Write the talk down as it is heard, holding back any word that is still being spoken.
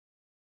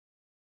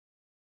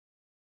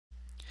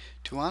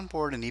To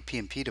onboard an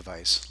ePMP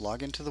device,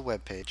 log into the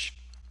web page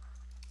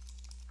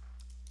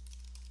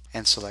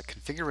and select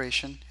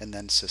Configuration and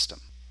then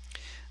System.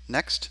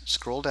 Next,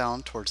 scroll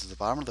down towards the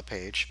bottom of the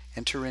page,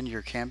 enter in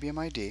your Cambium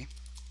ID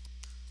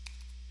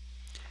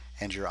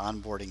and your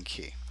onboarding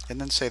key,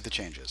 and then save the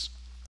changes.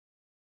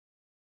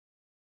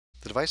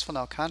 The device will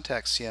now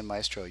contact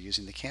cnMaestro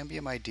using the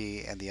Cambium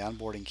ID and the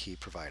onboarding key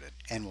provided,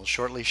 and will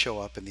shortly show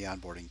up in the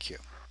onboarding queue.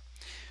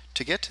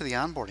 To get to the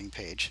onboarding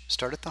page,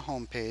 start at the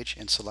home page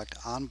and select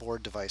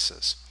Onboard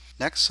Devices.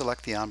 Next,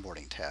 select the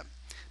Onboarding tab.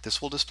 This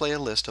will display a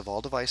list of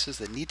all devices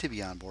that need to be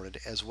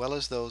onboarded, as well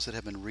as those that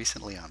have been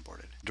recently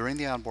onboarded. During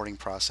the onboarding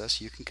process,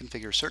 you can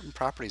configure certain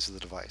properties of the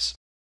device,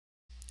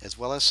 as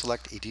well as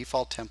select a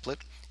default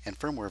template and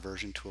firmware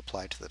version to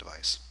apply to the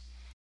device.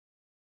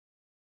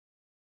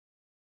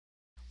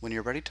 When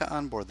you're ready to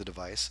onboard the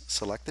device,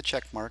 select the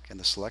check mark and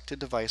the selected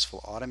device will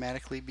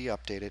automatically be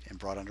updated and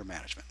brought under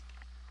management.